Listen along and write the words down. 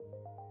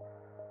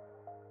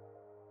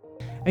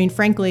I mean,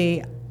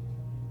 frankly,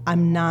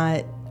 I'm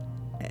not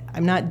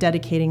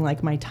dedicating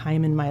like my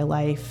time in my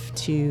life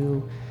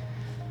to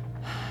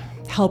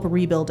help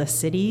rebuild a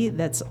city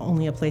that's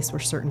only a place where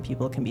certain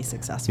people can be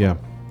successful. Yeah.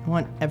 I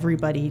want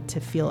everybody to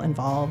feel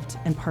involved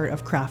and part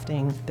of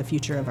crafting the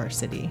future of our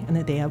city, and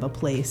that they have a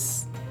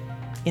place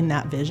in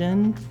that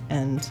vision.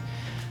 And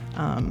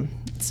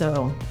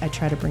so I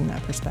try to bring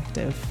that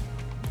perspective.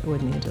 I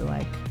wouldn't need to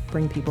like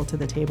bring people to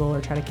the table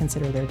or try to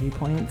consider their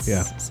viewpoints.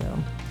 Yeah. So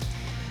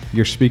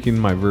You're speaking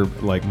my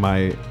verb, like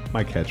my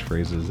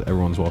catchphrase is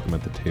everyone's welcome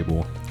at the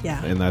table.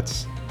 Yeah. And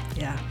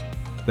yeah.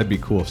 that'd be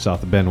cool if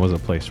South Bend was a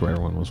place where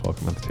everyone was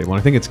welcome at the table.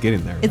 And I think it's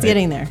getting there. It's right?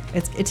 getting there.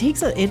 It's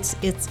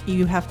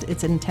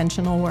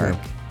intentional work.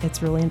 Yeah.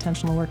 It's really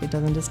intentional work. It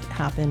doesn't just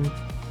happen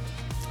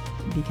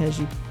because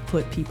you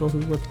put people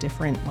who look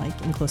different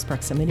like in close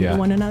proximity to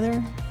one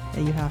another.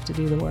 That you have to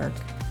do the work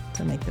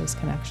to make those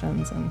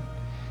connections and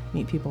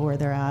meet people where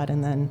they're at,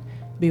 and then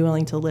be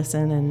willing to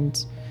listen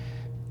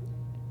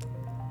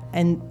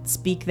and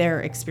speak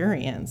their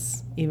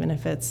experience, even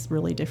if it's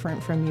really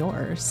different from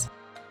yours.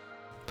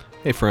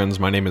 Hey friends,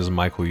 my name is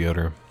Michael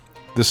Yoder.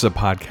 This is a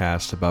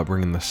podcast about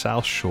bringing the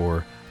South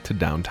Shore to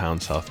downtown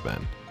South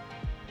Bend.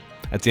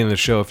 At the end of the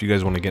show, if you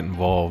guys want to get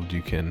involved,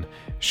 you can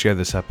share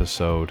this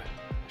episode,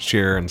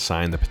 share and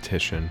sign the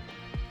petition,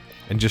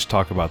 and just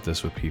talk about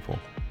this with people.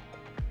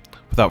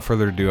 Without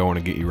further ado, I want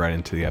to get you right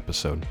into the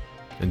episode.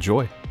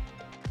 Enjoy.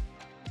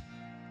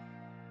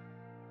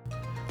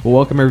 Well,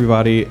 welcome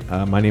everybody.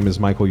 My name is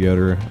Michael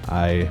Yoder.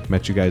 I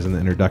met you guys in the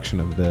introduction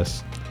of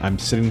this. I'm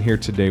sitting here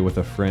today with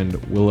a friend,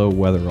 Willow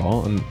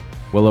Weatherall. And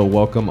Willow,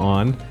 welcome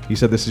on. You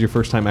said this is your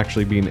first time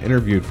actually being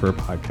interviewed for a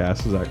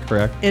podcast. Is that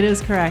correct? It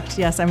is correct.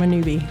 Yes, I'm a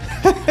newbie.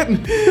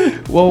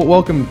 Well,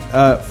 welcome.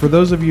 For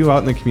those of you out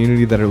in the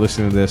community that are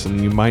listening to this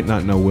and you might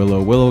not know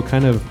Willow,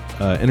 kind of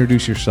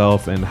introduce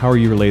yourself and how are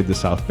you related to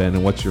South Bend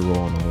and what's your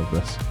role in all of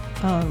this?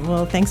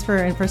 Well, thanks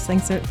for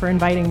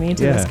inviting me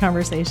to this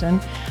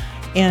conversation.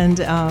 And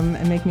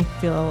make me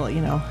feel,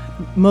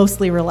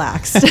 mostly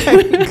relaxed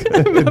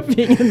about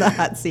being in the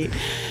hot seat.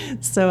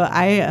 So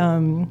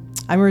I'm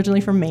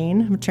originally from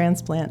Maine. I'm a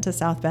transplant to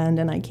South Bend,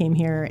 and I came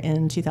here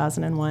in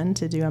 2001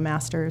 to do a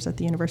master's at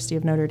the University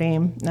of Notre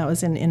Dame. That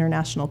was in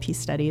international peace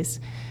studies.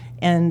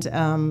 And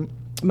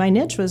my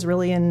niche was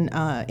really in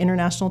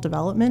international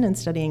development and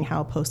studying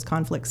how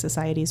post-conflict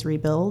societies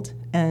rebuild.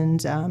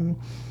 And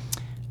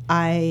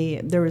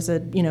there was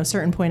a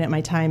certain point at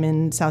my time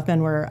in South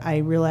Bend where I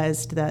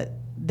realized that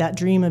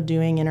dream of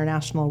doing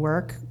international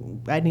work,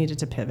 I needed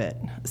to pivot.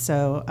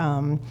 So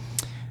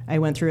I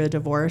went through a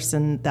divorce,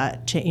 and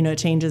that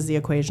changes the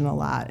equation a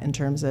lot in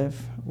terms of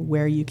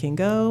where you can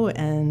go.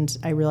 And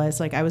I realized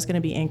like I was going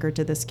to be anchored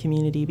to this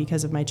community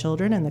because of my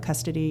children and the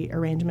custody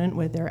arrangement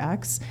with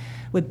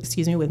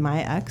with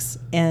my ex.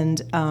 And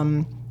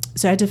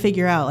so I had to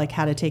figure out like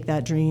how to take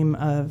that dream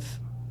of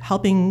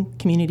helping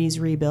communities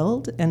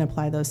rebuild and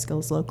apply those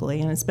skills locally.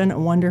 And it's been a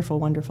wonderful,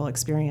 wonderful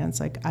experience.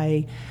 Like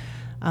I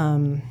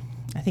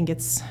think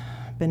it's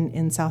been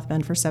in South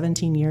Bend for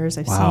 17 years.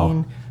 I've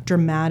seen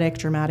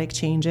dramatic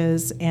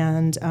changes,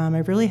 and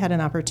I've really had an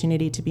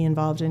opportunity to be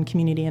involved in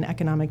community and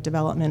economic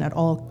development at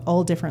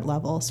all different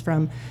levels,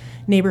 from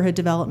neighborhood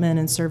development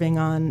and serving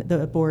on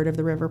the board of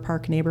the River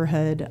Park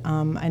neighborhood.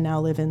 I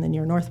now live in the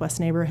Near Northwest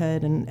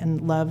neighborhood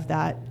and love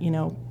that,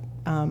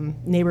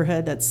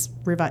 neighborhood that's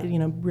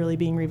really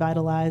being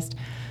revitalized.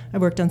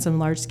 I've worked on some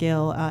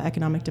large-scale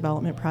economic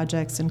development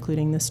projects,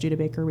 including the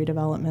Studebaker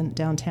redevelopment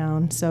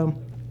downtown. So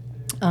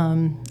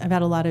I've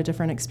had a lot of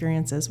different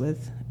experiences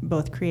with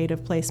both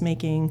creative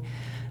placemaking,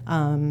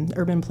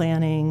 urban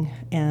planning,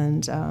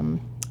 and I'm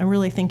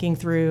really thinking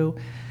through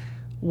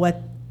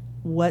what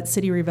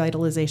city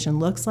revitalization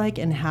looks like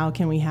and how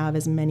can we have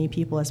as many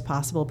people as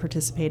possible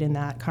participate in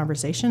that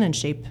conversation and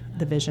shape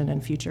the vision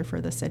and future for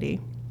the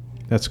city.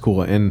 That's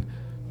cool. And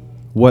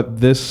what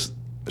this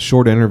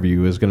short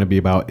interview is going to be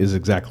about is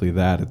exactly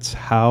that. It's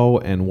how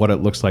and what it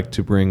looks like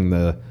to bring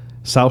the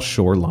South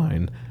Shore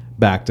line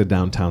back to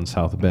downtown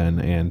South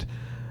Bend. And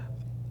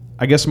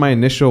I guess my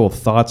initial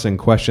thoughts and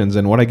questions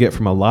and what I get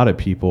from a lot of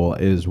people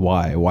is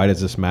why? Why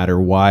does this matter?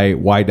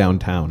 Why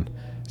downtown?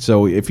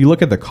 So if you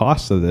look at the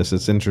cost of this,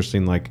 it's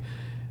interesting. Like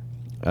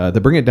to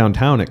bring it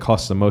downtown, it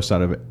costs the most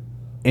out of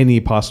any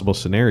possible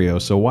scenario.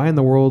 So why in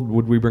the world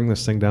would we bring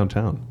this thing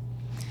downtown?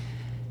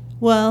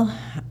 Well,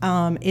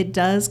 it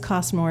does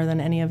cost more than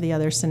any of the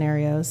other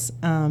scenarios,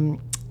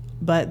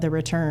 but the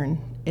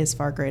return is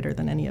far greater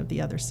than any of the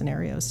other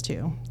scenarios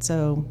too.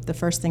 So the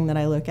first thing that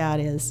I look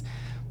at is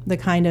the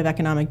kind of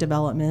economic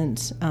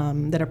development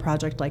that a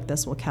project like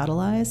this will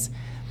catalyze.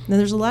 Now,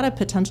 there's a lot of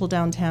potential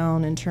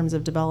downtown in terms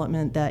of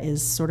development that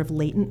is sort of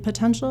latent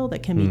potential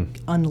that can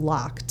be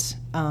unlocked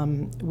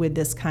with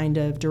this kind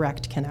of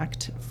direct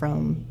connect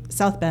from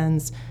South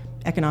Bend's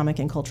economic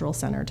and cultural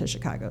center to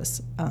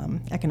Chicago's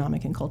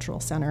economic and cultural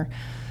center.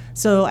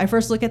 So I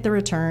first look at the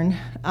return,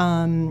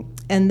 and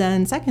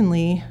then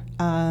secondly,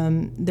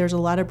 there's a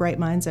lot of bright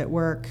minds at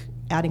work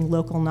adding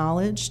local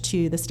knowledge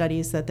to the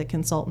studies that the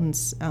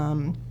consultants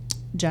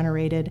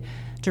generated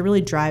to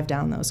really drive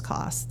down those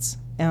costs.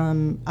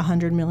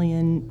 $100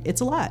 million,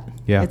 it's a lot.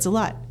 Yeah. It's a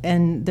lot.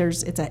 And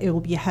it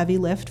will be a heavy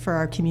lift for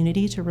our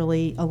community to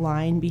really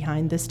align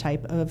behind this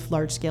type of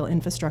large-scale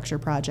infrastructure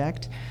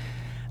project.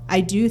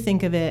 I do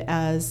think of it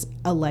as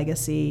a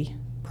legacy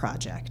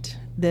project.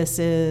 This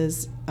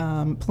is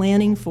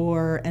planning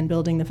for and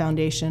building the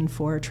foundation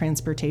for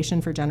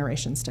transportation for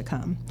generations to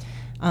come.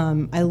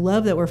 I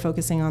love that we're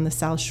focusing on the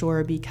South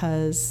Shore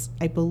because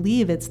I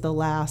believe it's the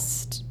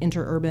last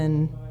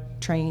interurban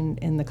train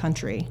in the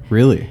country.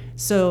 Really?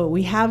 So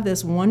we have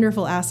this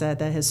wonderful asset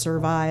that has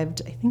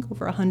survived, I think,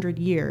 over 100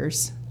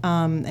 years,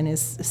 and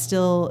is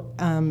still,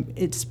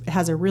 it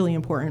has a really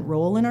important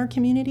role in our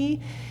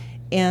community.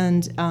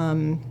 And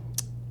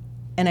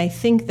I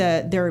think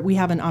that we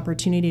have an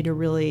opportunity to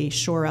really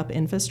shore up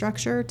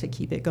infrastructure to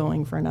keep it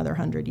going for another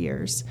 100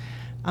 years.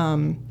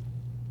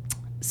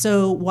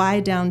 So why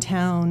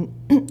downtown?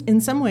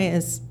 In some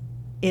ways,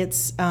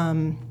 it's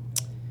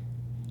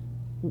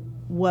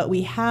what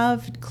we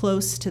have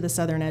close to the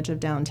southern edge of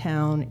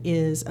downtown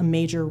is a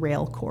major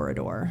rail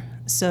corridor.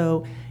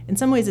 So in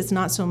some ways, it's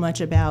not so much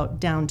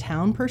about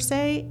downtown per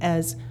se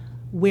as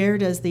where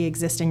does the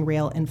existing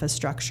rail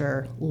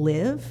infrastructure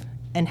live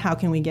and how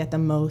can we get the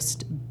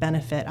most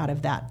benefit out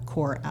of that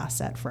core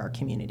asset for our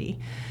community.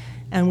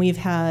 And we've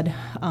had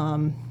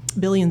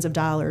billions of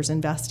dollars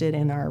invested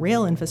in our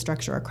rail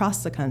infrastructure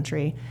across the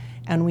country,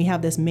 and we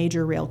have this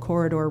major rail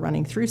corridor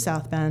running through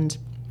South Bend,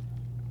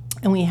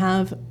 and we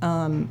have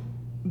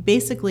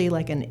basically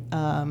like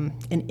an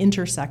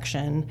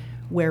intersection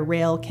where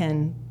rail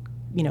can,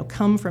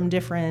 come from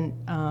different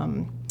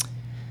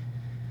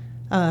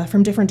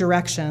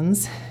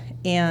directions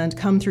and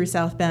come through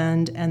South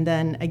Bend, and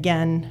then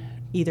again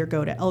either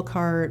go to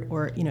Elkhart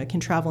or it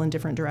can travel in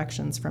different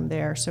directions from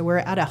there. So we're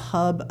at a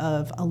hub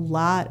of a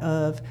lot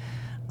of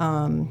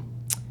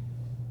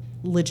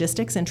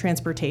logistics and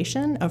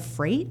transportation of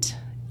freight.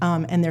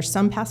 And there's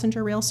some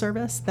passenger rail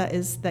service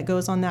that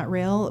goes on that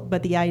rail,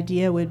 but the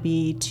idea would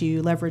be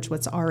to leverage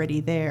what's already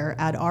there,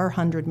 add our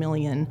 $100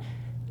 million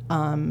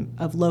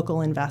of local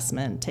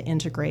investment to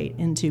integrate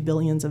into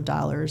billions of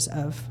dollars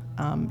of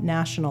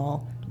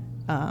national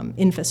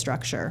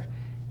infrastructure,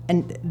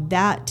 and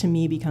that to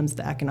me becomes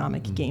the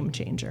economic game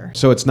changer.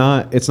 So it's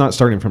not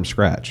starting from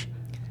scratch.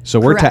 So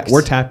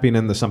we're tapping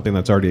into something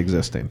that's already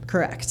existing.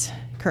 Correct.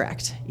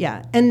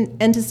 Yeah, and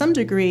to some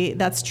degree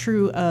that's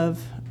true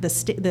of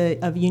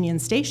of Union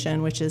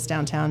Station, which is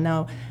downtown.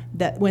 Now,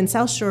 that when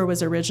South Shore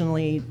was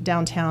originally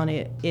downtown,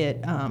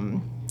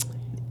 the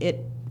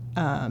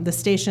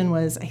station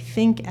was, I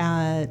think,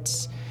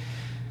 at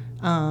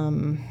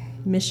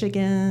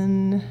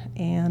Michigan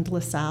and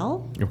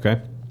LaSalle.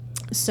 Okay.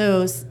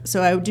 So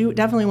I do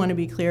definitely want to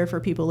be clear for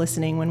people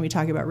listening when we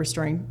talk about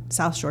restoring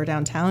South Shore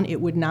downtown, it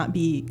would not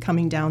be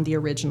coming down the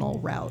original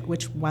route,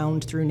 which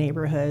wound through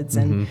neighborhoods,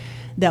 and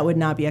that would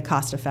not be a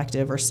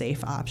cost-effective or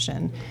safe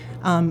option.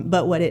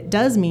 But what it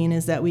does mean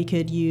is that we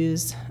could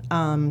use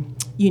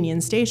Union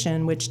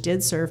Station, which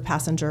did serve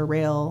passenger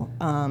rail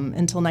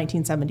until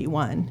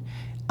 1971.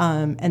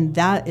 And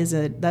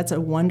that's a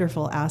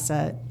wonderful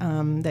asset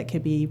that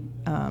could be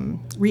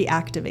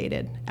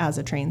reactivated as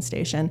a train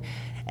station.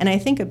 And I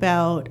think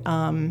about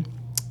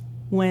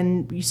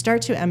when you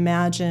start to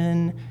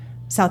imagine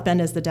South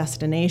Bend as the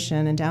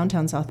destination and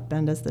downtown South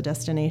Bend as the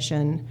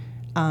destination,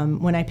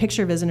 when I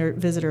picture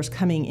visitors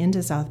coming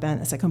into South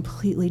Bend, it's a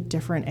completely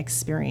different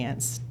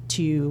experience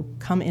to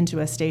come into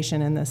a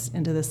station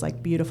into this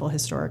like beautiful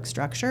historic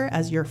structure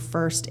as your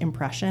first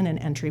impression and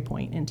entry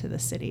point into the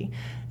city.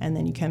 And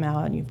then you come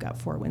out and you've got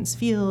Four Winds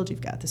Field,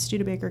 you've got the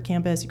Studebaker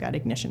campus, you've got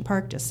Ignition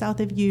Park just south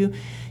of you,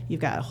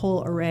 you've got a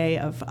whole array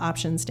of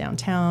options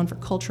downtown for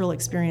cultural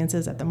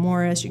experiences at the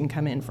Morris. You can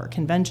come in for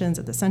conventions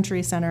at the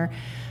Century Center.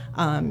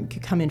 You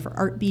could come in for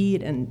Art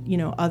Beat and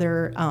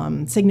other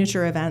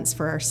signature events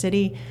for our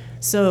city.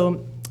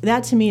 So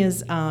that to me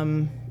is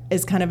kind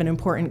of an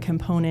important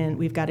component.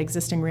 We've got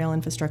existing rail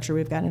infrastructure,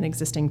 we've got an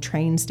existing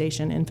train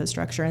station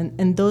infrastructure,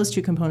 and those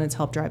two components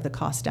help drive the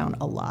cost down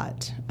a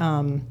lot.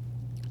 And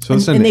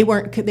they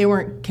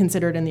weren't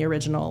considered in the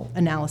original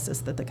analysis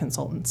that the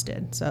consultants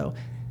did. So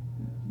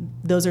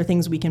those are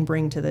things we can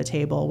bring to the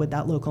table with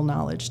that local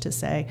knowledge to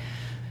say,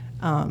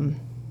 we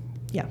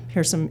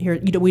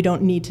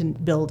don't need to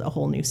build a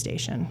whole new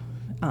station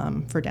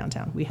for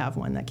downtown. We have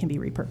one that can be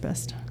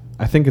repurposed.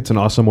 I think it's an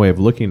awesome way of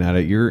looking at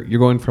it. You're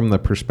going from the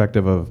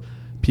perspective of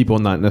people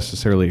not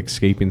necessarily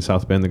escaping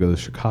South Bend to go to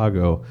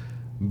Chicago,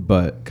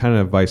 but kind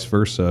of vice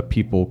versa,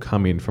 people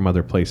coming from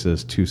other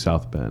places to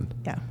South Bend.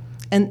 Yeah,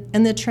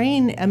 and the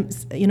train,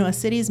 a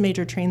city's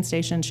major train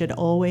station should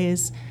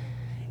always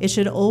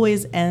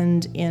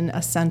end in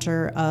a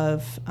center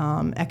of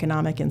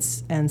economic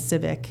and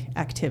civic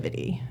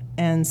activity.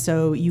 And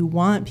so you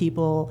want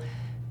people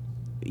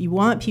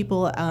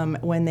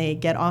when they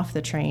get off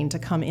the train to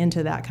come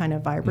into that kind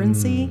of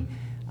vibrancy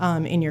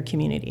in your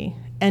community.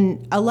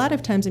 And a lot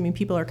of times,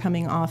 people are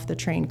coming off the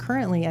train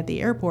currently at the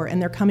airport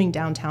and they're coming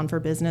downtown for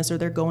business, or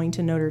they're going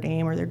to Notre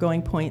Dame, or they're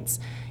going points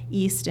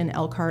east in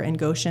Elkhart and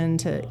Goshen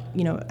to,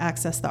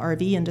 access the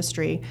RV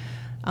industry.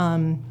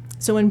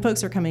 So when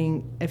folks are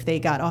coming, if they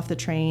got off the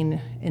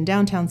train in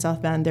downtown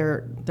South Bend,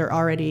 they're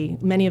already,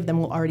 many of them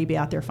will already be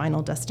at their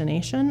final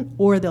destination,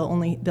 or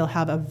they'll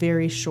have a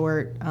very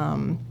short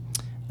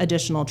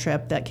additional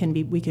trip that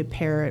we could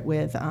pair it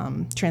with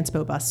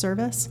Transpo bus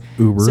service.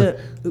 Uber. So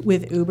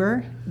with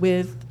Uber,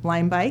 with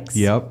Lime Bikes.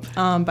 Yep.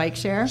 Bike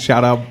share.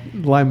 Shout out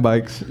Lime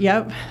Bikes.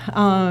 Yep.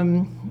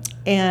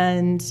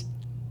 And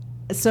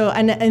so,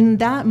 and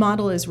that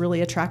model is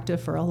really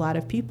attractive for a lot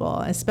of people,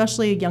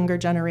 especially a younger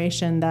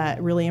generation that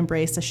really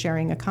embrace a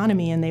sharing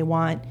economy, and they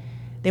want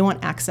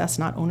access,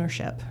 not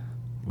ownership.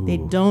 Ooh. They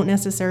don't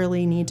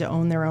necessarily need to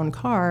own their own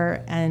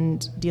car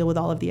and deal with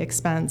all of the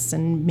expense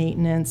and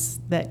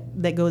maintenance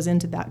that goes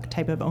into that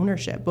type of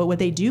ownership. But what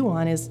they do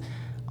want is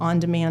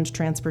on-demand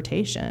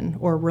transportation,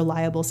 or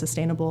reliable,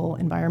 sustainable,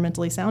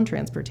 environmentally sound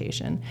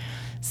transportation.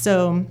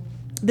 So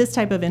this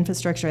type of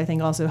infrastructure, I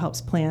think, also helps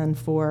plan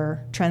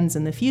for trends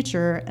in the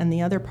future. And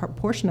the other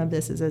portion of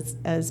this is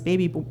as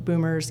baby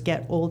boomers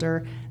get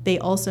older, they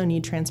also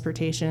need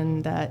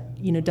transportation that,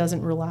 you know,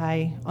 doesn't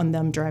rely on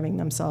them driving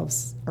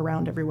themselves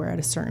around everywhere. At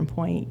a certain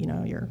point, you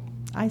know, your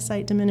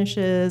eyesight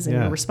diminishes and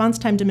your response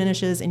time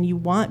diminishes, and you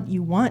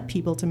want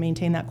people to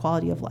maintain that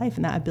quality of life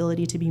and that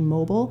ability to be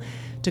mobile,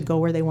 to go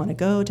where they want to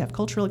go, to have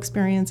cultural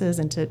experiences,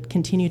 and to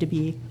continue to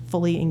be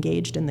fully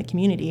engaged in the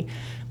community.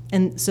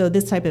 And so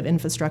this type of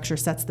infrastructure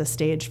sets the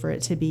stage for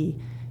it to be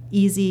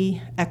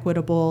easy,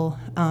 equitable,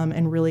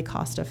 and really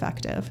cost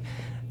effective.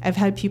 I've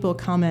had people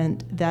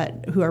comment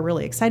who are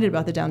really excited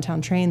about the downtown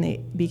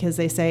train because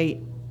they say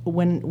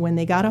when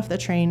they got off the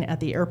train at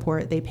the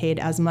airport, they paid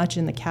as much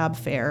in the cab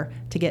fare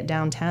to get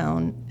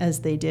downtown as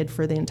they did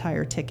for the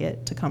entire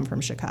ticket to come from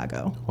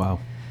Chicago. Wow.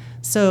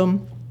 So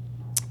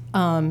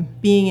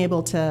being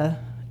able to,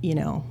 you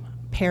know,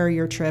 pair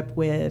your trip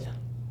with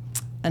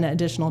an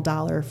additional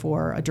 $1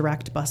 for a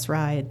direct bus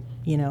ride,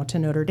 you know, to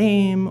Notre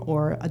Dame,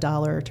 or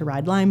 $1 to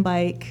ride Lime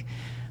Bike,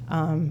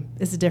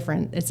 it's a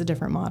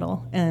different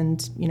model.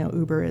 And, you know,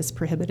 Uber is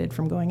prohibited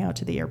from going out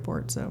to the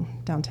airport. So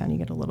downtown, you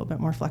get a little bit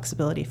more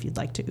flexibility if you'd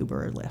like to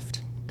Uber or Lyft.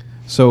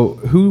 So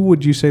who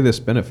would you say this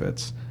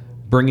benefits,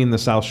 bringing the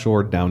South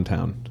Shore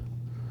downtown?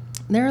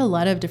 There are a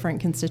lot of different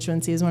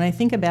constituencies. When I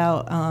think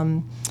about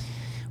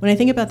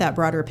that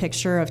broader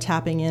picture of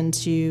tapping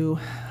into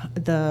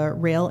the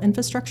rail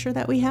infrastructure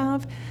that we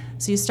have,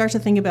 so you start to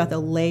think about the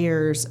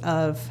layers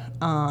of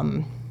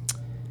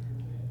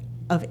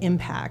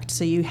impact.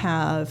 So you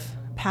have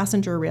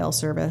passenger rail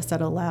service that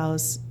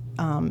allows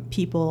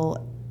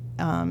people,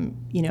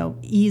 you know,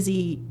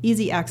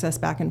 easy access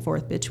back and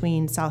forth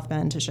between South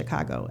Bend to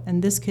Chicago.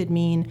 And this could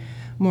mean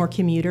more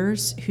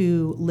commuters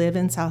who live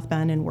in South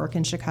Bend and work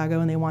in Chicago,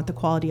 and they want the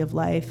quality of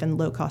life and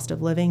low cost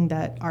of living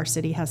that our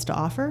city has to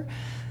offer,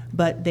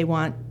 but they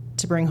want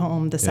to bring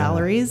home the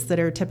salaries that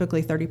are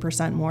typically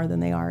 30% more than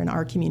they are in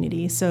our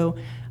community. So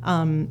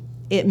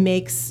it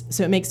makes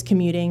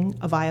commuting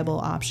a viable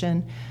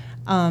option.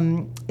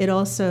 It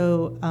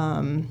also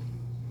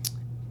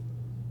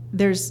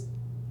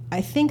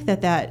I think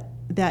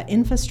that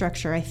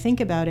infrastructure, I think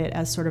about it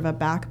as sort of a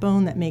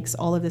backbone that makes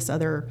all of this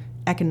other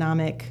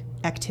economic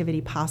activity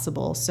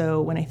possible.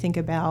 So when I think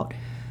about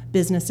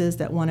businesses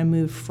that want to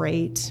move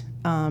freight,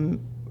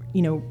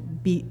 you know,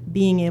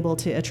 being able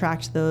to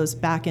attract those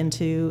back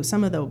into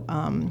some of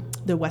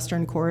the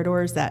western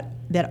corridors that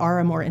are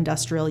a more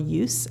industrial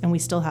use, and we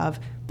still have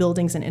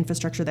buildings and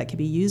infrastructure that could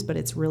be used, but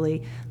it's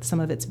really, some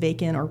of it's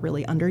vacant or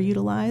really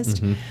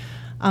underutilized.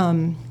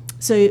 Mm-hmm.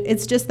 So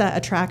it's just that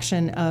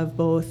attraction of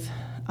both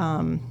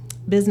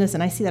business,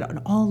 and I see that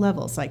on all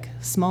levels, like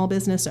small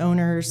business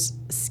owners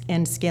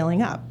and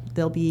scaling up.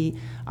 There'll be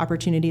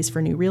opportunities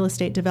for new real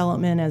estate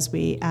development as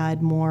we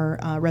add more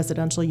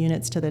residential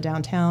units to the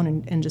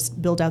downtown and just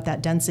build out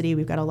that density.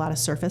 We've got a lot of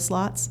surface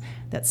lots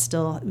that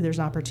still, there's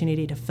an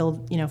opportunity to fill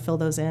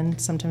those in.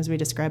 Sometimes we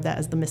describe that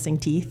as the missing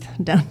teeth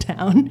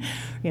downtown.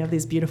 We have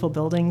these beautiful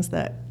buildings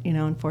that, you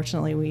know,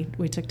 unfortunately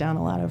we took down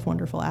a lot of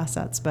wonderful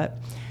assets, but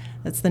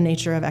that's the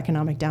nature of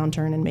economic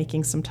downturn and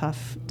making some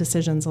tough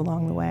decisions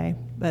along the way.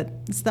 But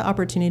it's the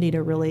opportunity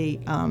to really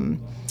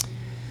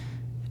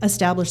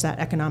establish that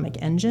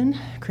economic engine,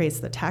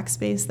 creates the tax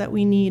base that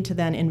we need to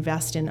then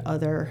invest in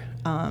other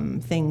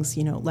things,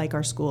 you know, like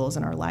our schools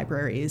and our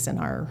libraries and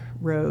our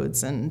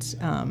roads and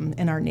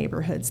in our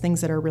neighborhoods,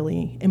 things that are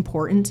really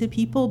important to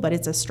people, but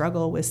it's a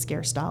struggle with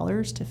scarce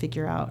dollars to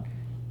figure out,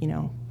 you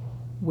know,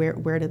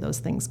 where do those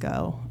things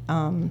go.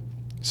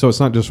 So it's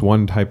not just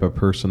one type of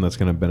person that's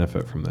going to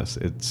benefit from this.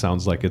 It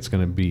sounds like it's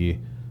going to be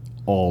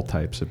all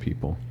types of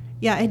people.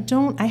 Yeah,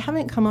 I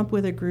haven't come up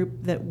with a group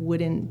that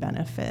wouldn't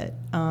benefit.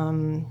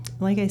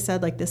 Like I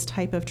said, like this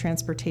type of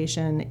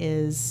transportation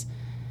is,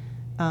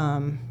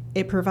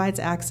 it provides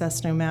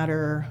access no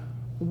matter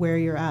where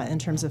you're at in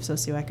terms of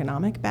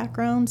socioeconomic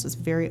backgrounds. It's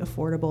very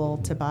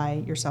affordable to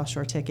buy your South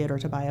Shore ticket or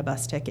to buy a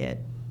bus ticket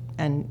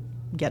and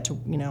get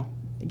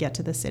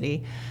to the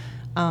city.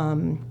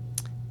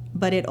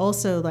 But it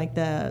also, like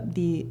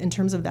in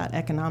terms of that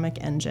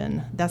economic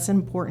engine, that's an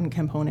important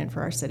component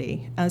for our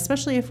city,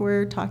 especially if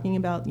we're talking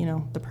about, you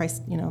know, the price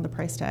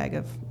tag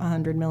of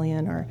 $100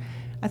 million, or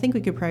I think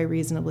we could probably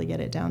reasonably get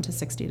it down to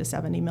 60 to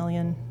 70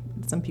 million.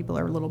 Some people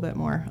are a little bit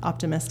more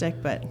optimistic,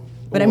 but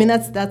I mean,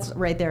 that's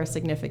right there,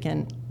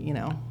 significant, you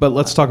know. But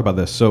let's talk about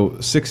this. So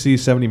 60,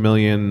 70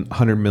 million,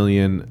 100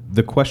 million.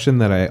 The question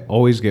that I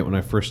always get when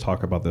I first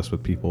talk about this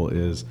with people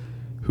is,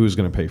 who's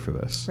going to pay for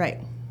this? Right.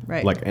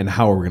 Like, and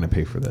how are we going to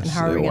pay for this? And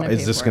how are we going to pay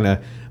Is this for going it?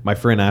 to, my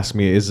friend asked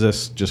me, is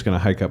this just going to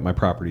hike up my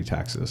property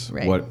taxes?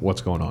 Right.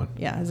 What's going on?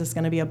 Yeah, is this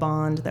going to be a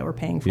bond that we're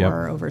paying for Yep.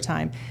 over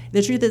time?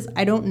 The truth is,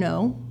 I don't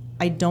know.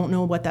 I don't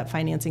know what that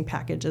financing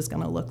package is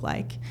going to look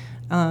like.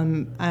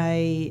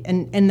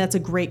 And that's a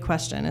great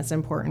question. It's an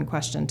important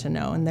question to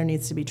know, and there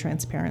needs to be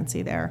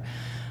transparency there.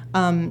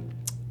 The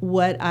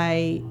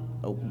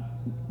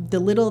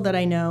little that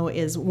I know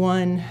is,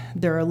 one,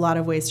 there are a lot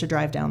of ways to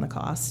drive down the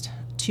cost.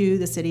 Two,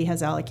 the city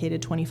has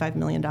allocated $25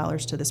 million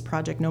to this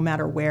project, no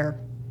matter where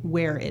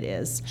it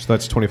is. So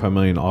that's 25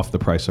 million off the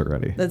price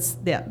already.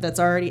 That's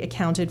already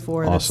accounted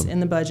for. Awesome. That's in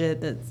the budget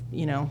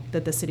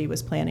that the city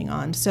was planning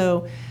on.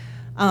 So,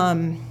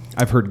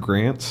 I've heard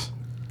grants.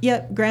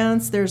 yeah,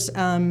 grants. There's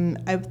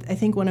I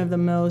think one of the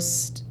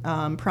most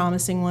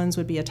promising ones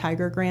would be a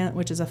Tiger grant,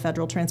 which is a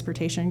federal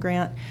transportation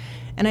grant,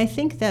 and I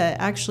think that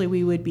actually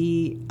we would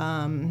be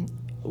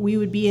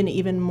an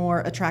even more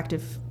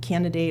attractive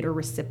candidate or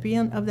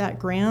recipient of that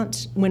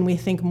grant when we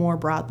think more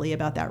broadly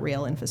about that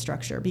rail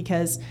infrastructure,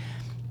 because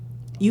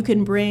you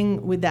can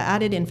bring, with the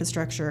added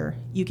infrastructure,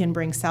 you can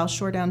bring South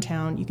Shore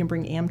downtown, you can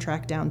bring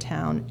Amtrak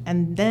downtown,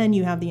 and then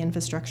you have the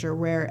infrastructure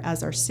where,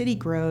 as our city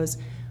grows,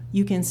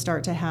 you can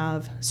start to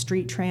have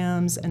street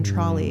trams and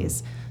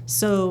trolleys.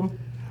 So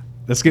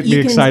That's getting me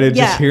excited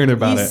just hearing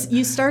about it.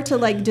 You start to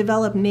like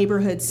develop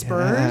neighborhood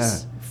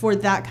spurs Yeah. for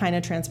that kind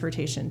of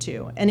transportation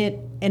too,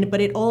 but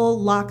it all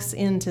locks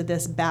into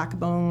this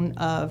backbone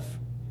of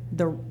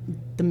the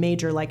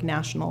major like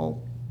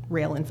national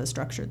rail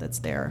infrastructure that's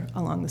there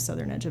along the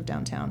southern edge of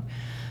downtown.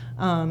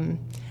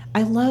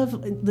 I love,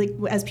 like,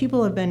 as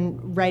people have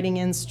been writing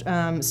in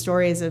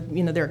stories of,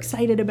 they're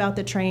excited about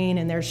the train,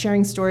 and they're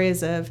sharing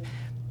stories of,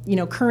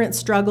 current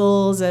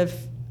struggles of,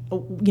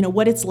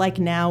 what it's like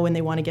now when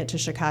they want to get to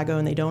Chicago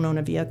and they don't own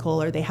a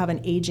vehicle, or they have an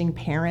aging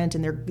parent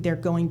and they're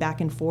going back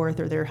and forth,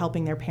 or they're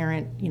helping their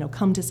parent,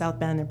 come to South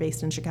Bend. They're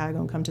based in Chicago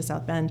and come to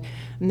South Bend,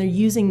 and they're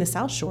using the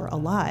South Shore a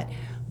lot.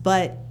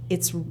 But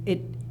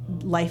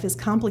life is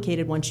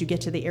complicated once you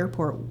get to the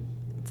airport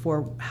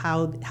for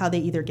how they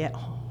either get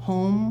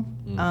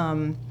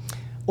home,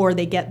 or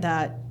they get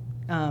that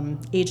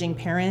aging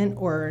parent,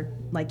 or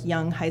like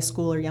young high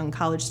school or young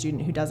college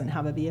student who doesn't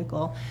have a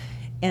vehicle.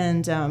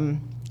 And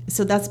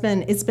so it's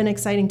been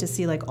exciting to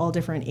see like all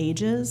different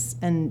ages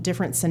and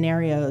different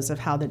scenarios of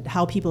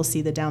how people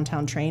see the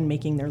downtown train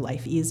making their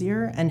life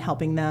easier and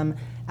helping them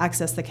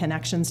access the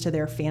connections to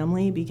their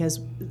family,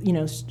 because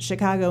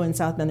Chicago and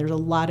South Bend, there's a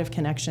lot of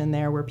connection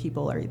there where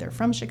people are either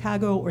from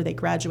Chicago or they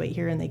graduate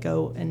here and they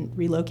go and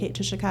relocate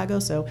to Chicago.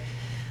 So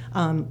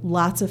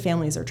lots of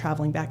families are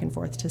traveling back and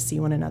forth to see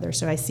one another.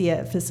 So I see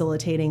it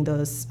facilitating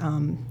those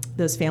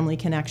family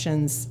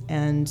connections,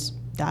 and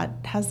that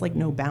has like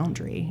no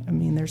boundary. I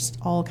mean, there's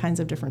all kinds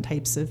of different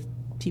types of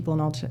people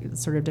and all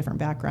sort of different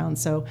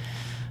backgrounds. So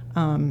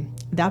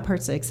that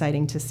part's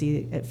exciting to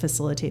see it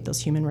facilitate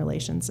those human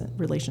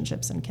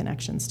relationships and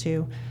connections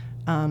too.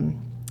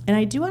 And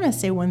I do want to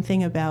say one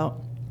thing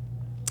about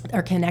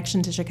our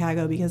connection to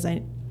Chicago, because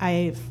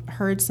I've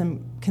heard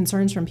some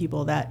concerns from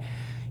people that,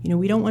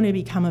 we don't want to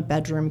become a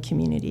bedroom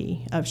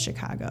community of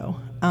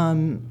Chicago.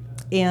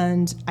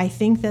 And I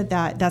think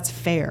that's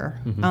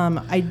fair. Mm-hmm.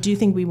 I do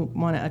think we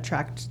want to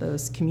attract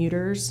those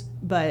commuters,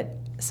 but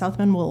South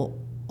Bend will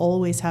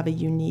always have a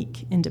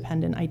unique,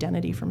 independent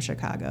identity from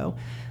Chicago.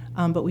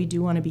 But we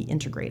do want to be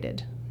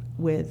integrated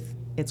with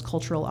its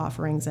cultural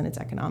offerings and its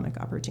economic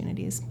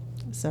opportunities.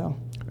 So.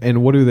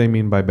 And what do they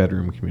mean by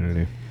bedroom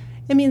community?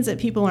 It means that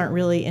people aren't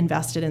really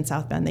invested in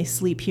South Bend. They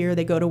sleep here.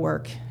 They go to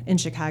work in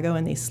Chicago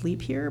and they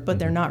sleep here, but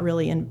they're not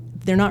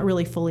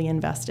really fully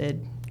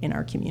invested in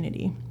our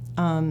community.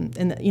 And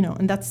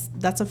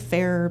that's a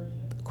fair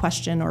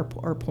question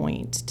or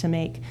point to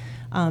make,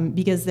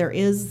 because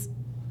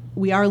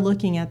we are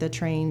looking at the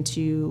train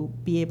to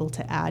be able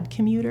to add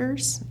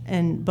commuters,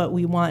 but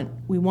we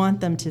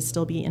want them to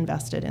still be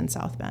invested in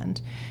South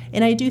Bend.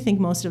 And I do think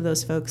most of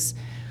those folks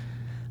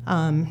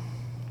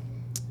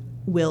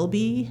will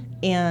be,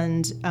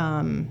 and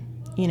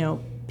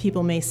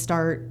people may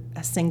start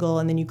a single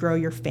and then you grow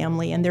your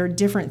family, and there are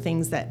different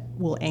things that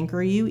will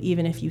anchor you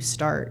even if you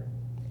start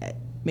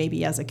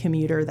maybe as a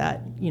commuter,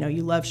 that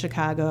you love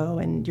Chicago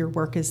and your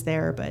work is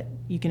there, but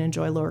you can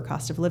enjoy lower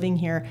cost of living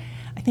here.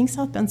 I think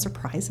South Bend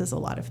surprises a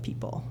lot of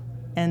people,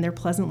 and they're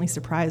pleasantly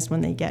surprised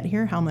when they get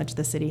here how much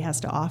the city has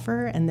to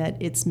offer, and that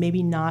it's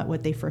maybe not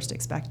what they first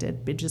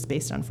expected, but just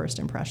based on first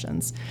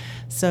impressions.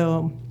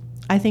 So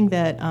I think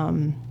that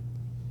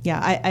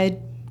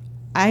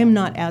I am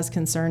not as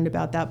concerned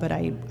about that, but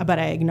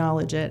I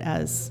acknowledge it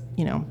as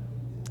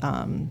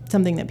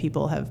something that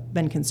people have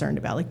been concerned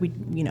about. Like we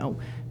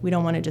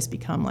don't want to just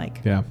become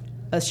like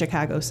a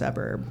Chicago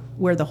suburb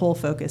where the whole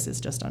focus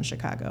is just on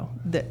Chicago.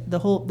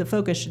 The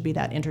focus should be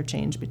that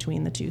interchange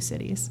between the two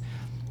cities.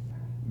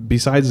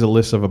 Besides the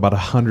list of about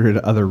 100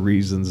 other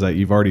reasons that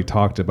you've already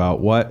talked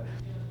about,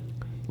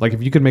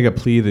 if you could make a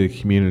plea to the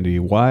community,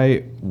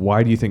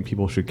 why do you think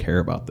people should care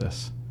about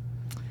this?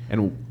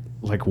 And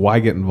why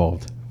get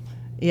involved?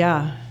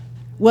 Yeah.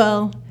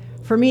 Well,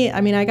 for me,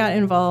 I got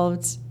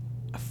involved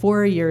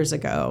 4 years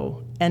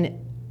ago, and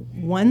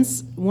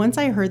once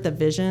I heard the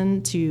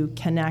vision to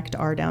connect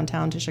our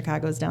downtown to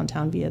Chicago's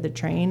downtown via the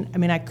train,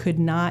 I could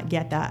not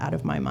get that out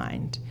of my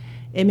mind.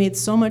 It made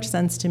so much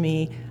sense to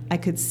me. I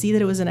could see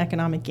that it was an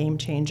economic game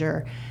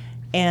changer,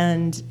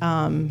 and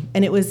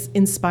it was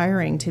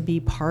inspiring to be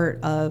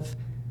part of.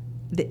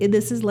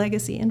 This is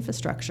legacy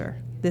infrastructure.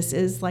 This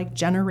is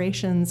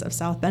generations of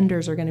South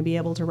Benders are going to be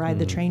able to ride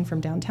the train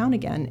from downtown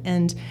again.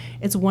 And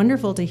it's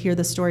wonderful to hear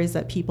the stories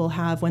that people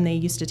have when they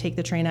used to take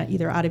the train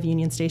either out of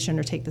Union Station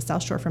or take the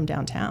South Shore from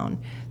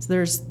downtown. So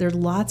there's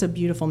lots of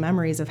beautiful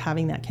memories of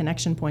having that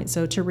connection point.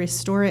 So to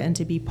restore it and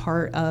to be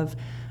part of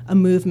a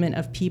movement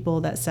of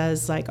people that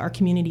says our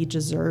community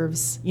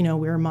deserves,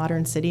 we're a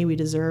modern city, we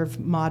deserve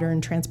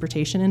modern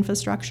transportation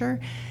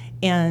infrastructure.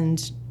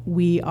 And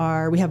we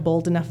have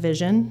bold enough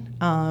vision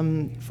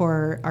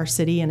for our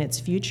city and its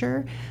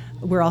future.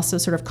 We're also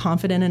sort of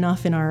confident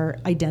enough in our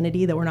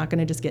identity that we're not going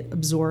to just get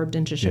absorbed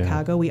into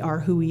Chicago. We are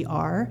who we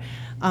are.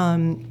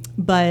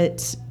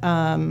 But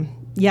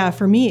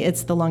for me,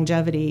 it's the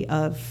longevity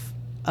of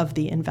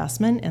the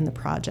investment and the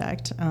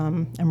project.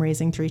 I'm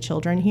raising 3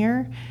 children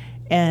here,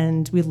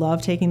 and we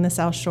love taking the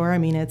South Shore. I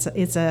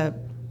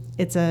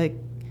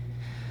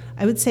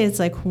would say it's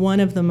one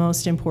of the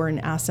most important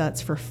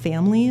assets for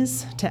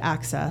families to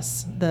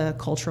access the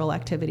cultural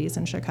activities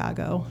in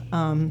Chicago.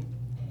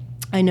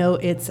 I know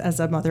as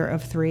a mother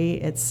of 3,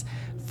 it's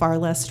far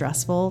less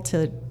stressful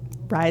to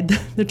ride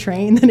the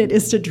train than it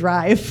is to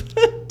drive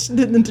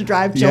than to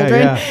drive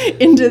children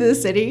into the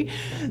city.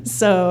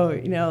 So,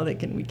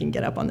 we can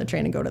get up on the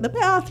train and go to the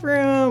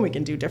bathroom. We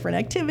can do different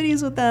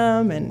activities with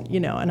them. And,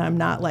 and I'm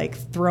not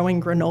throwing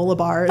granola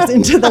bars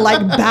into the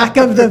back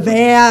of the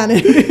van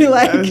and be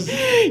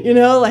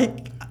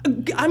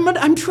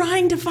I'm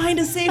trying to find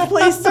a safe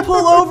place to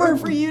pull over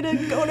for you to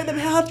go to the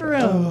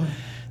bathroom.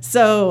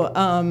 So,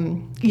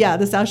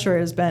 the South Shore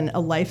has been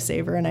a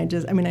lifesaver, and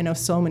I know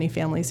so many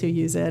families who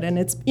use it, and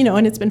it's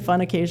been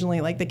fun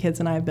occasionally. The kids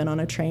and I have been on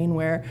a train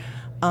where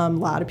a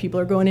lot of people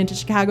are going into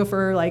Chicago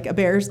for a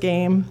Bears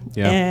game,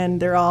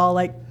 and they're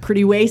all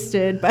pretty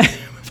wasted by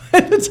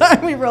the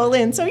time we roll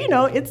in. So,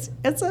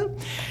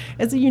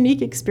 it's a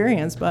unique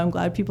experience, but I'm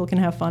glad people can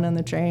have fun on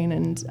the train,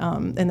 and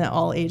that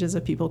all ages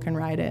of people can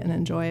ride it and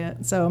enjoy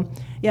it. So,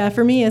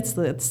 for me, it's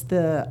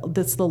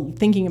the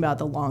thinking about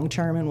the long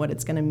term and what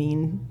it's going to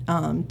mean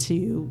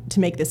to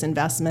make this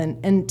investment.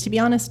 And to be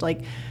honest, I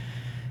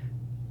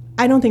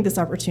don't think this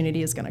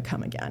opportunity is going to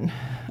come again.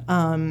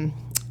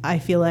 I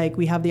feel like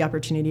we have the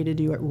opportunity to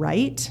do it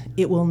right.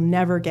 It will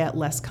never get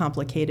less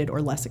complicated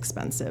or less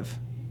expensive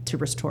to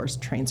restore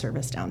train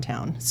service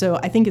downtown. So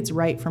I think it's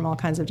right from all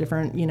kinds of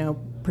different,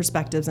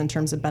 perspectives in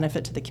terms of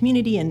benefit to the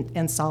community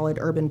and solid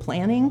urban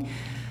planning.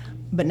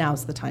 But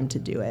now's the time to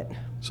do it.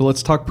 So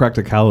let's talk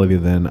practicality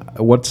then.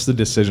 What's the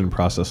decision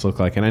process look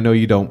like? And I know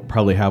you don't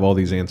probably have all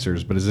these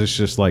answers, but is this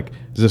just is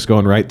this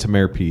going right to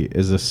Mayor Pete?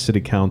 Is this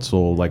city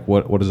council?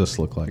 What does this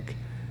look like?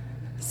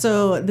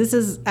 So this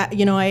is,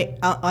 I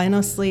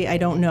honestly, I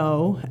don't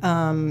know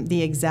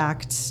the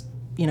exact,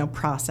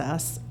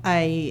 process.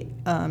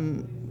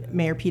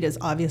 Mayor Pete is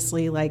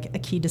obviously a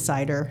key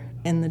decider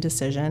in the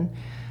decision.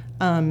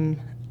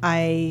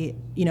 I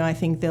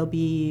think there'll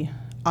be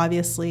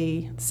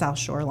obviously South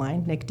Shore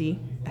line, NICD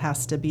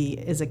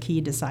is a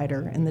key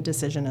decider in the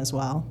decision as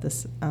well.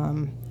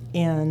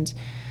 And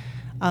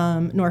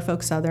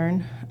Norfolk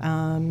Southern,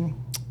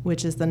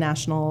 which is the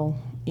national,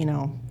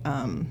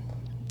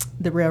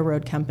 the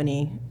railroad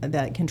company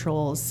that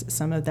controls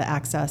some of the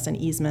access and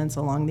easements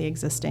along the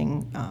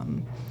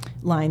existing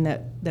line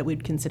that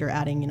we'd consider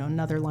adding,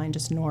 another line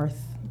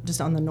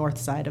just on the north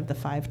side of the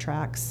 5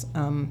 tracks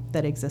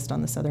that exist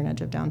on the southern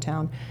edge of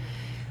downtown.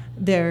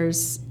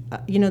 There's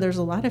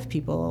a lot of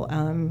people.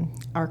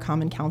 Our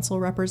Common Council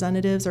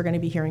representatives are going to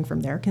be hearing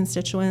from their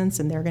constituents,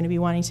 and they're going to be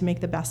wanting to make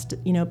the best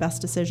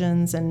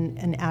decisions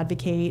and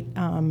advocate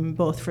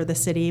both for the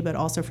city, but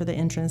also for the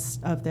interests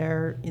of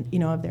their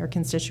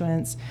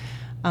constituents.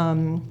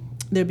 I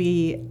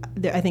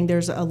think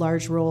there's a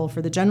large role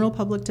for the general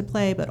public to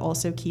play, but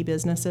also key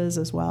businesses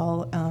as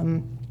well.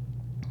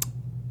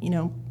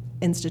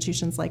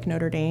 Institutions like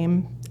Notre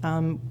Dame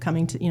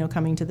coming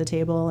to the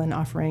table and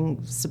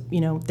offering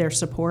their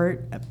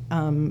support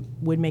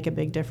would make a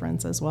big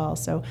difference as well.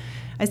 So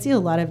I see a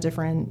lot of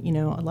different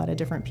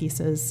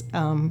pieces.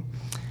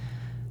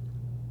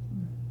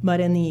 But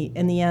in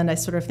the end, I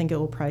sort of think it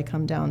will probably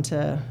come down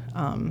to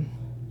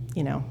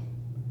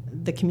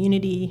the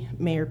community,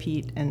 Mayor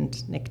Pete, and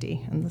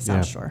NICD and the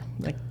South Shore.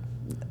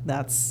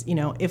 That's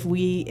if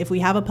we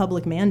have a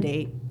public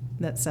mandate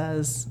that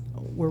says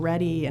we're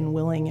ready and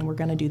willing and we're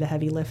going to do the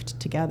heavy lift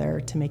together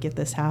to make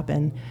this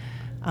happen,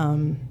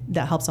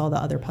 that helps all the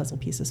other puzzle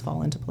pieces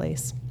fall into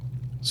place.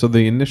 So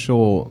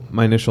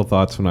my initial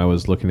thoughts when I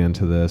was looking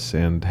into this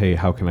and, hey,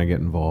 how can I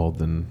get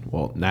involved? And,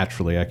 well,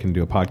 naturally I can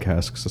do a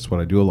podcast because that's what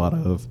I do a lot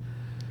of.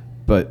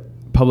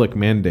 But public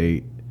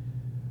mandate,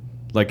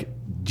 like,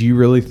 do you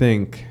really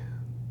think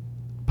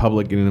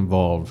public getting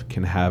involved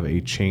can have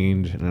a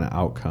change and an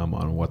outcome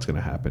on what's going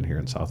to happen here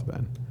in South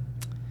Bend?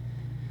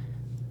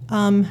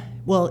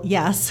 Well,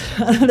 yes,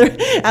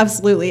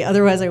 absolutely.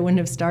 Otherwise I wouldn't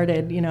have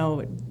started,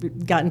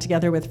 gotten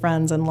together with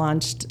friends and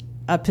launched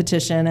a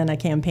petition and a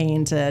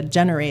campaign to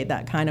generate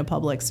that kind of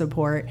public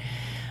support.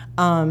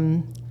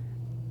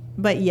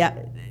 But yeah,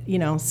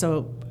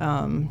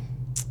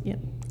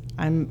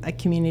 I'm a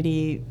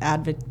community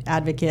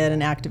advocate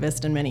and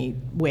activist in many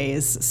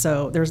ways.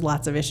 So there's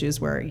lots of issues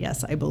where,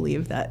 yes, I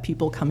believe that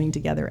people coming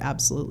together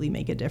absolutely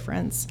make a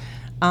difference.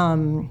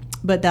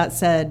 But that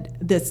said,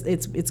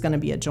 it's going to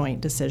be a joint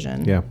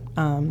decision. Yeah.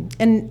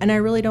 And I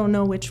really don't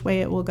know which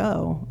way it will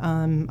go.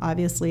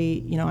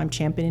 Obviously, I'm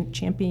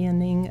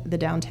championing the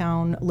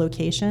downtown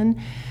location.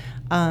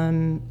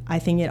 I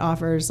think it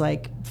offers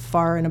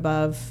far and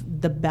above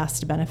the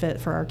best benefit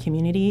for our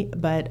community,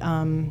 but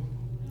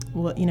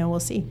we'll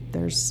see.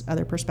 There's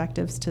other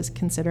perspectives to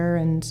consider,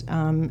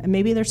 and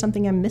maybe there's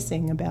something I'm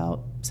missing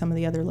about some of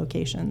the other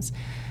locations.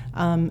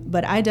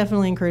 But I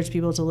definitely encourage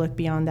people to look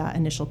beyond that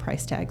initial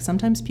price tag.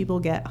 Sometimes people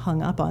get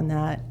hung up on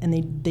that, and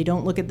they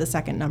don't look at the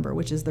second number,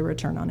 which is the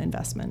return on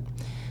investment.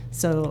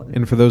 So,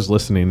 and for those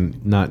listening,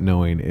 not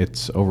knowing,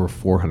 it's over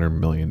 $400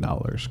 million,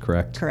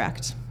 correct?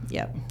 Correct.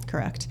 Yep,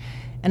 correct.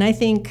 And I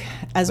think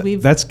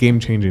that's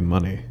game-changing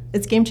money.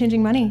 It's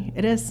game-changing money.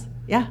 It is.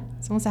 Yeah,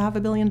 it's almost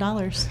 $500 million.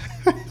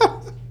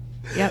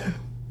 Yep.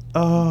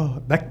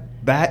 Oh,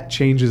 that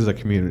changes a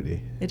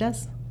community. It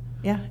does.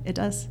 Yeah, it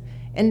does.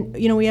 And,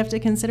 we have to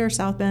consider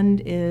South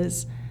Bend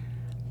is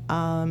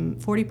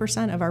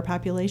 40% of our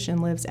population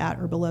lives at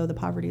or below the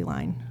poverty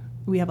line.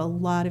 We have a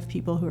lot of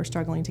people who are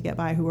struggling to get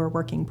by, who are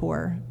working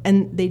poor.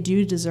 And they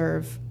do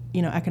deserve,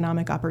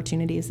 economic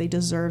opportunities. They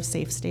deserve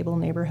safe, stable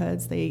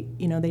neighborhoods. They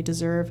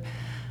deserve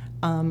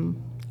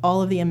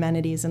all of the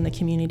amenities in the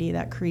community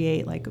that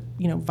create,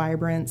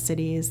 vibrant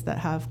cities that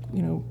have,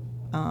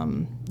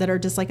 that are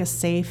just a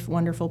safe,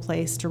 wonderful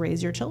place to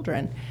raise your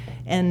children.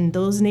 And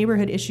those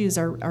neighborhood issues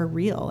are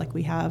real.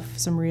 We have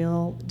some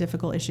real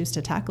difficult issues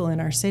to tackle in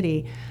our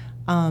city.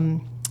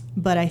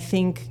 But I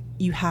think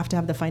you have to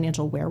have the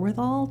financial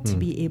wherewithal to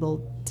be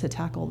able to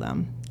tackle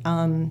them.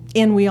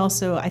 And we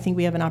also, I think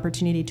we have an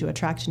opportunity to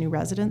attract new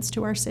residents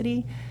to our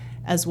city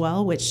as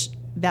well, which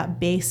that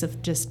base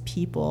of just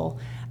people,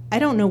 I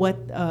don't know what,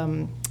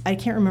 I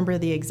can't remember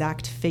the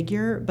exact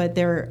figure, but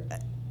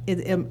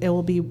it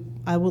will be,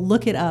 I will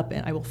look it up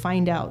and I will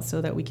find out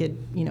so that we could,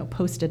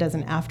 post it as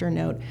an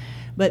afternote.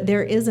 But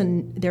there is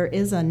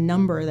a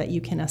number that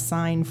you can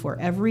assign for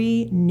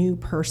every new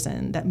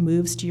person that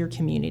moves to your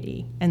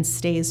community and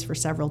stays for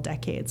several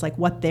decades,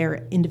 what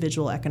their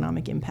individual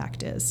economic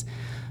impact is.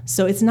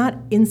 So it's not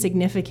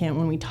insignificant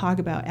when we talk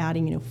about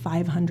adding,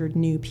 500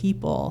 new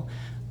people.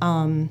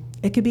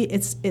 It could be,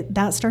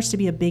 that starts to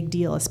be a big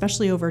deal,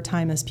 especially over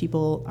time as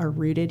people are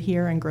rooted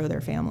here and grow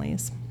their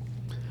families.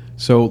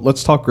 So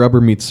let's talk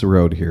rubber meets the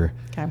road here.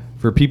 Okay.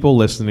 For people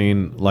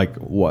listening,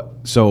 what?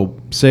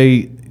 So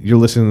say you're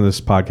listening to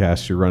this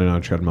podcast, you're running on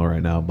a treadmill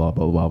right now, blah,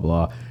 blah, blah,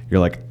 blah. You're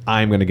like,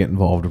 I'm going to get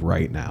involved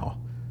right now.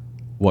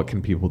 What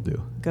can people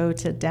do? Go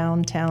to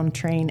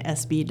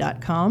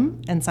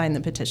downtowntrainsb.com and sign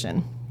the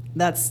petition.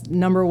 That's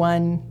number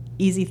one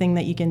easy thing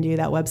that you can do.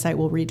 That website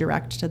will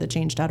redirect to the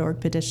change.org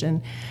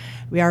petition.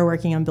 We are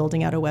working on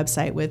building out a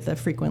website with the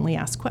frequently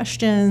asked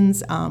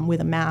questions,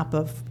 with a map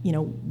of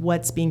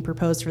what's being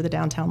proposed for the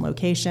downtown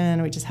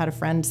location. We just had a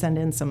friend send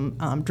in some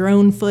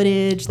drone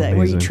footage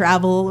where you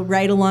travel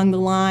right along the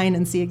line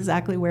and see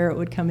exactly where it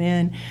would come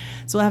in.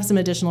 So we'll have some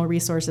additional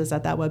resources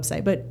at that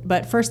website.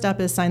 But first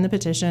up is sign the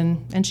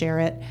petition and share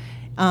it.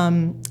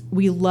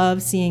 We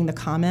love seeing the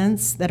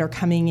comments that are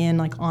coming in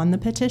on the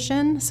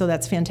petition. So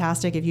that's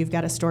fantastic. If you've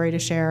got a story to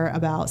share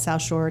about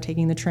South Shore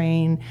taking the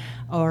train,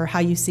 or how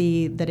you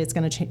see that it's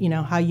going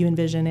to, how you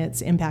envision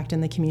its impact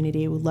in the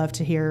community, we'd love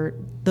to hear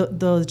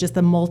those, just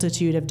the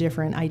multitude of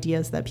different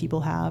ideas that people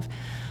have.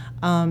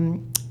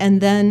 And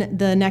then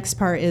the next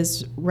part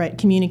is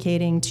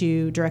communicating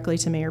directly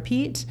to Mayor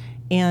Pete.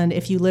 And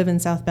if you live in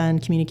South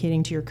Bend,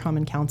 communicating to your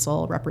Common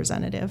Council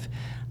representative.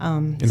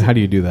 And how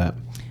do you do that?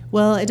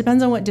 Well, it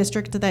depends on what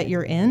district that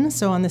you're in.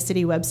 So on the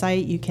city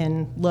website, you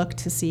can look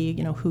to see,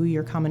 who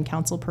your Common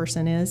Council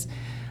person is.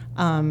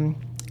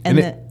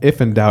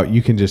 If in doubt,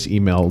 you can just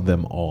email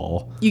them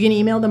all. You can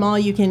email them all.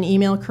 You can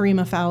email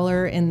Karima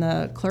Fowler in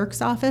the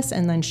clerk's office,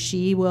 and then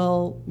she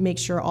will make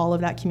sure all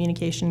of that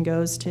communication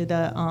goes to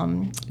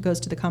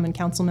the Common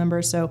Council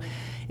members. So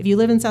if you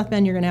live in South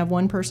Bend, you're going to have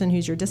one person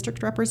who's your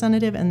district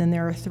representative, and then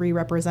there are 3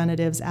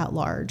 representatives at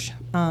large.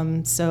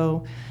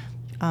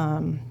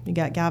 You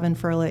got Gavin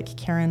Furlick,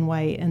 Karen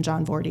White, and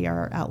John Vorty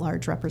are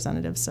at-large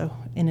representatives. So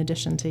in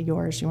addition to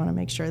yours, you want to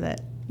make sure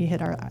that you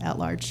hit our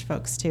at-large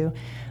folks too.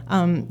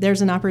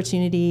 There's an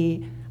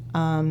opportunity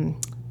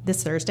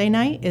This Thursday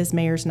night is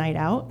Mayor's Night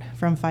Out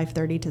from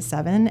 5:30 to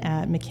 7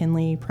 at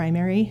McKinley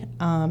Primary.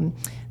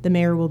 The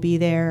mayor will be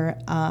there,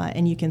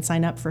 and you can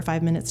sign up for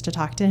 5 minutes to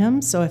talk to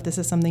him. So if this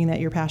is something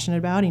that you're passionate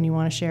about and you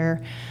want to share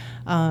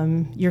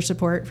your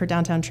support for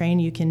Downtown Train,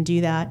 you can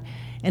do that.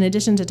 In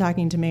addition to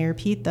talking to Mayor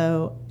Pete,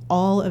 though,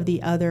 all of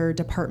the other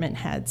department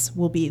heads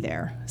will be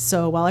there.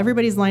 So while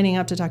everybody's lining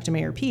up to talk to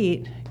Mayor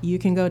Pete, you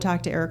can go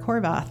talk to Eric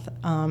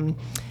Horvath,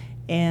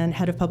 and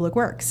head of Public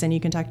Works, and you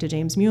can talk to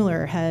James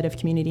Mueller, head of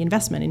Community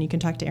Investment, and you can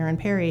talk to Aaron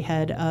Perry,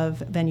 head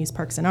of Venues,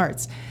 Parks, and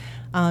Arts.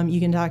 You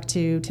can talk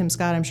to Tim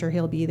Scott, I'm sure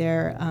he'll be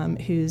there,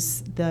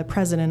 who's the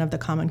president of the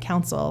Common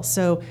Council.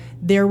 So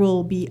there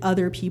will be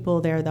other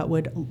people there that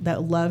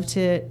love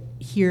to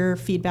hear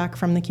feedback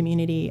from the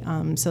community.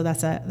 So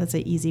that's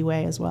an easy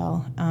way as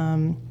well.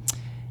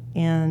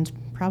 And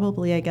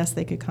probably, I guess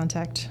they could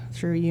contact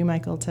through you,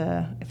 Michael,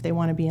 if they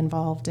want to be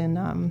involved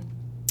in.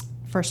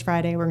 First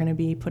Friday, we're going to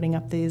be putting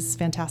up these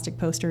fantastic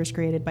posters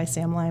created by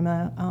Sam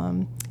Lima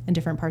in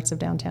different parts of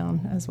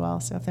downtown as well.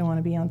 So if they want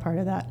to be on part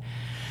of that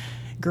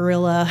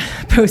guerrilla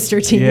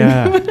poster team,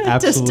 absolutely.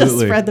 just to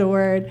spread the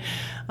word.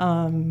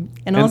 And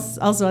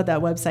also at that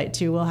website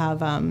too, we'll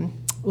have a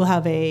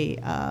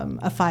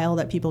file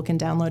that people can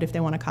download if they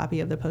want a copy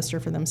of the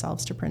poster for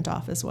themselves to print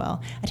off as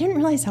well. I didn't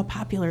realize how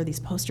popular these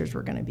posters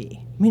were going to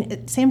be. I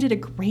mean, Sam did a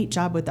great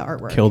job with the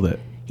artwork. Killed it.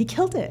 He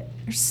killed it.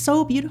 They're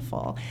so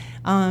beautiful,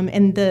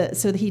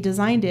 so he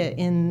designed it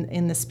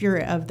in the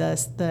spirit of the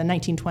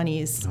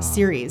 1920s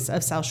series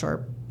of South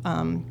Shore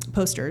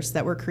posters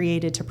that were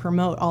created to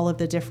promote all of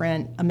the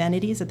different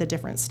amenities at the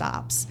different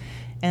stops.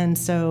 And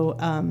so,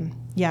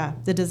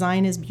 the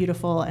design is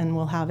beautiful, and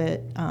we'll have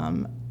it.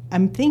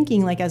 I'm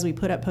thinking, like, as we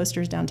put up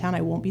posters downtown,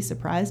 I won't be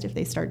surprised if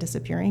they start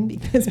disappearing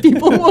because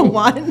people will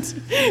want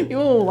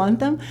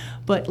them.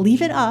 But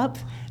leave it up.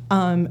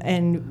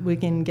 And we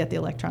can get the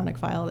electronic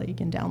file that you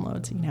can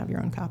download so you can have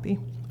your own copy.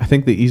 I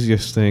think the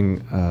easiest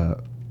thing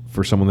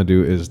for someone to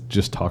do is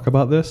just talk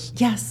about this.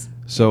 Yes.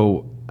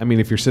 So, I mean,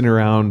 if you're sitting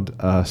around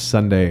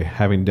Sunday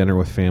having dinner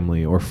with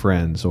family or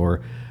friends, or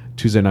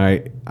Tuesday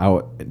night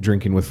out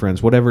drinking with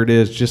friends, whatever it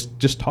is,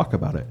 just talk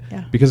about it.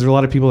 Yeah. Because there are a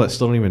lot of people that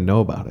still don't even know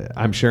about it.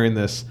 I'm sharing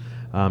this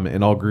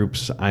in all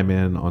groups I'm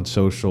in, on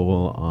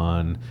social,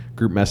 on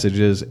group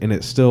messages, and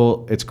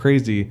it's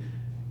crazy.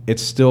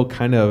 It's still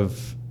kind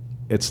of...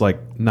 it's like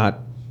not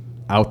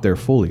out there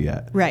fully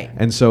yet. Right.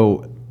 And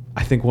so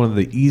I think one of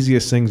the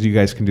easiest things you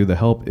guys can do to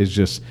help is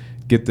just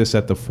get this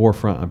at the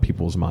forefront of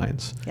people's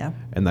minds. Yeah.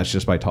 And that's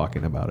just by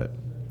talking about it.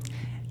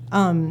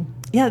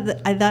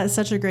 That's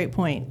such a great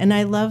point. And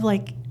I love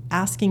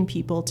asking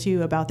people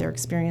too about their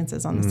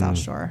experiences on the South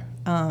Shore,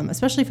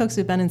 especially folks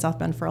who've been in South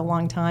Bend for a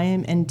long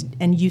time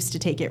and used to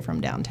take it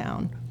from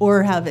downtown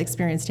or have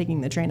experience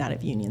taking the train out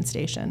of Union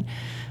Station.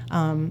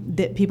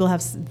 That people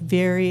have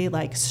very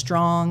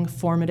strong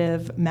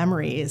formative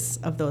memories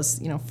of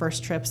those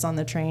first trips on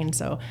the train.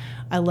 So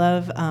I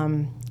love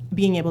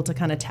being able to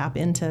kind of tap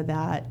into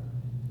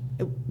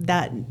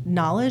that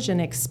knowledge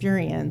and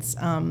experience.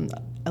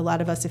 A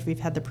lot of us, if we've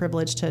had the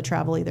privilege to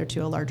travel either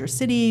to a larger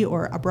city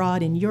or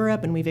abroad in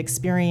Europe, and we've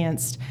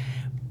experienced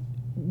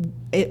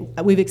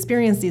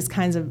these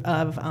kinds of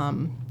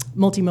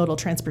multimodal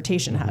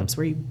transportation hubs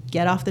where you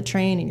get off the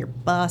train and your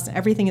bus, and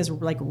everything is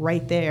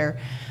right there.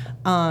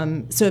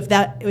 So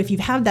if you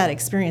have that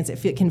experience,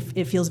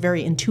 it feels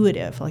very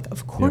intuitive.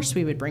 Of course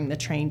we would bring the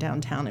train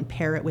downtown and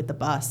pair it with the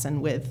bus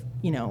and with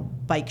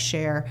bike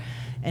share,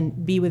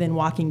 and be within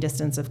walking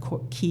distance of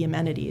key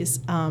amenities.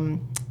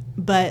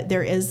 But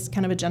there is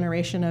kind of a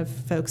generation of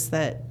folks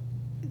that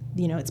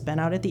it's been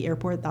out at the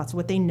airport. That's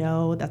what they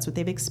know. That's what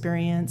they've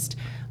experienced.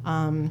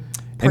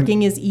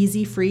 Parking is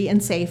easy, free,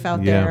 and safe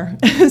out there.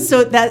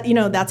 So that,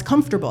 that's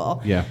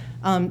comfortable. Yeah.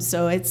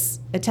 So it's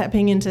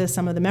tapping into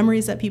some of the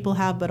memories that people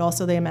have, but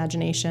also the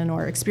imagination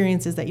or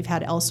experiences that you've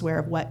had elsewhere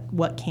of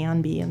what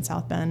can be in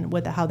South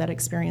Bend, how that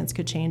experience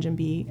could change and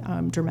be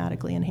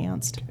dramatically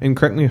enhanced. And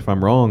correct me if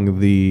I'm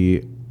wrong,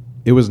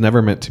 it was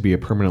never meant to be a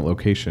permanent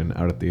location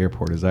out at the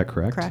airport. Is that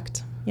correct?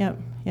 Correct. Yep.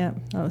 It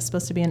was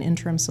supposed to be an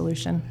interim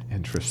solution.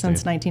 Interesting.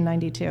 Since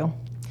 1992.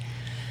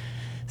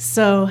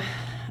 So,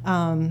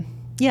 and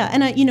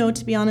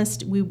to be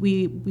honest,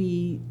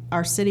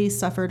 our city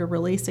suffered a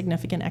really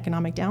significant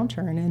economic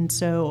downturn, and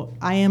so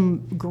I am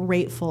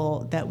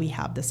grateful that we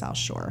have the South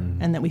Shore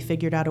and that we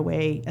figured out a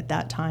way at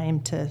that time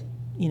to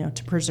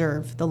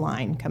preserve the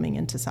line coming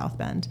into South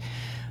Bend.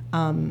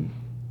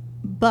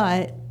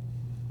 But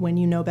when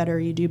you know better,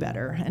 you do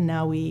better, and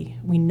now we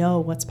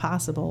know what's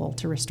possible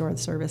to restore the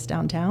service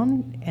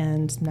downtown,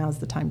 and now's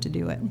the time to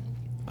do it.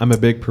 I'm a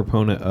big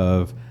proponent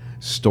of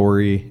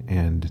story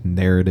and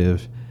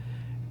narrative.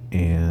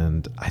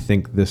 And I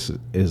think this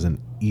is an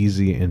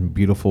easy and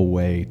beautiful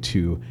way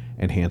to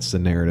enhance the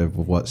narrative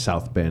of what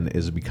South Bend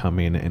is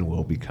becoming and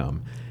will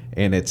become.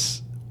 And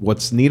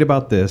what's neat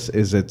about this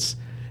is it's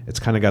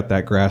kind of got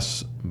that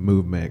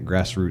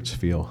grassroots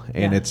feel,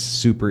 and it's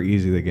super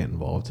easy to get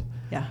involved.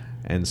 Yeah.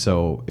 And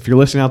so if you're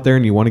listening out there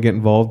and you want to get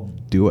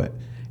involved, do it.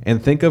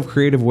 and think of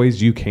creative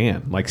ways you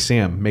can, like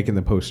Sam making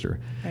the poster,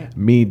 Right.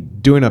 me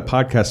doing a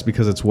podcast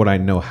because it's what I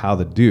know how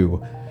to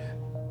do.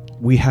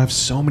 We have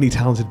so many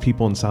talented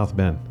people in South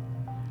Bend.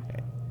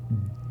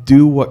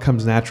 Do what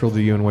comes natural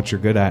to you and what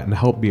you're good at, and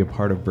help be a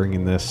part of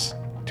bringing this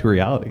to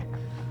reality.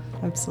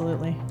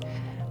 Absolutely.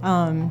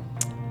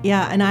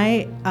 Yeah, and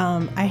I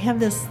have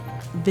this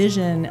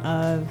vision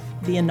of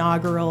the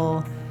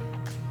inaugural,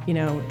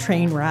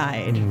 train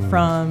ride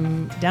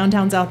from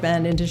downtown South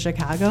Bend into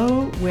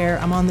Chicago, where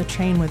I'm on the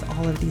train with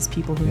all of these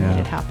people who made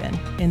it happen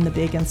in the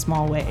big and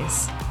small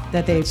ways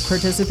that they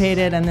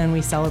participated, and then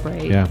we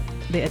celebrate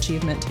the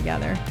achievement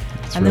together.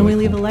 That's and then we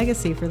really leave cool. a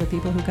legacy for the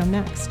people who come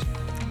next.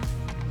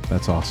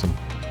 That's awesome.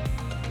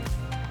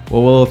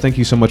 Well, Willow, thank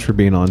you so much for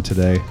being on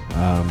today.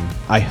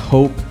 I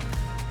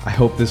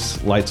hope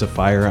this lights a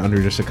fire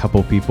under just a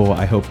couple people.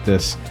 I hope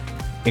this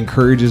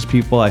encourages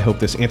people. I hope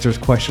this answers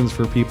questions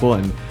for people,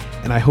 and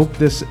I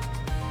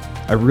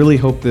really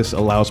hope this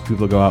allows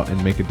people to go out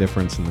and make a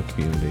difference in the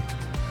community.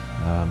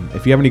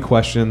 If you have any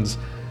questions,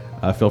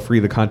 feel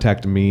free to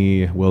contact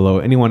me, Willow,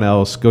 anyone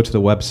else. Go to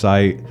the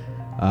website.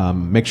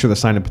 Make sure to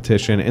sign a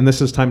petition. And this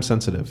is time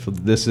sensitive. So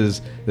this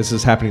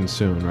is happening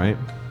soon, right?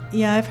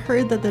 Yeah, I've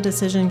heard that the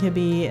decision could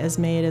be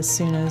made as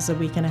soon as a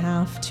week and a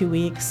half, 2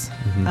 weeks.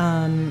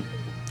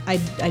 I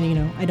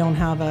don't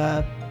have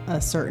a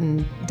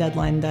certain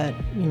deadline that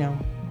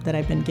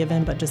I've been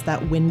given, but just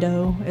that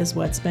window is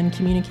what's been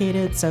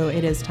communicated. So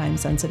it is time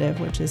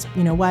sensitive, which is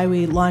why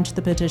we launched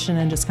the petition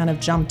and just kind of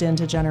jumped in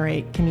to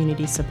generate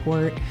community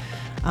support.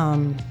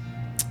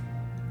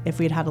 If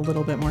we'd had a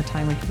little bit more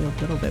time, we could be a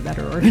little bit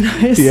better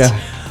organized. Yeah.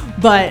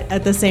 But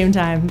at the same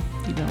time,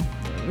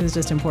 it was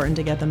just important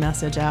to get the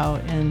message out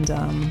and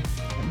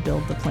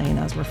build the plane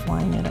as we're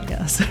flying it, I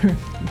guess. I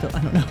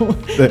don't know.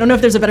 I don't know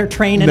if there's a better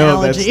train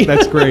analogy. No,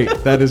 that's great.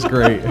 That is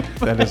great.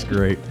 That is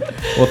great.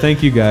 Well,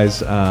 thank you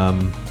guys. I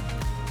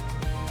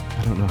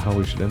don't know how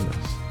we should end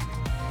this.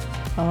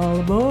 All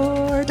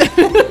aboard.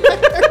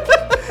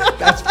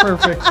 That's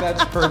perfect.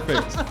 That's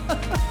perfect.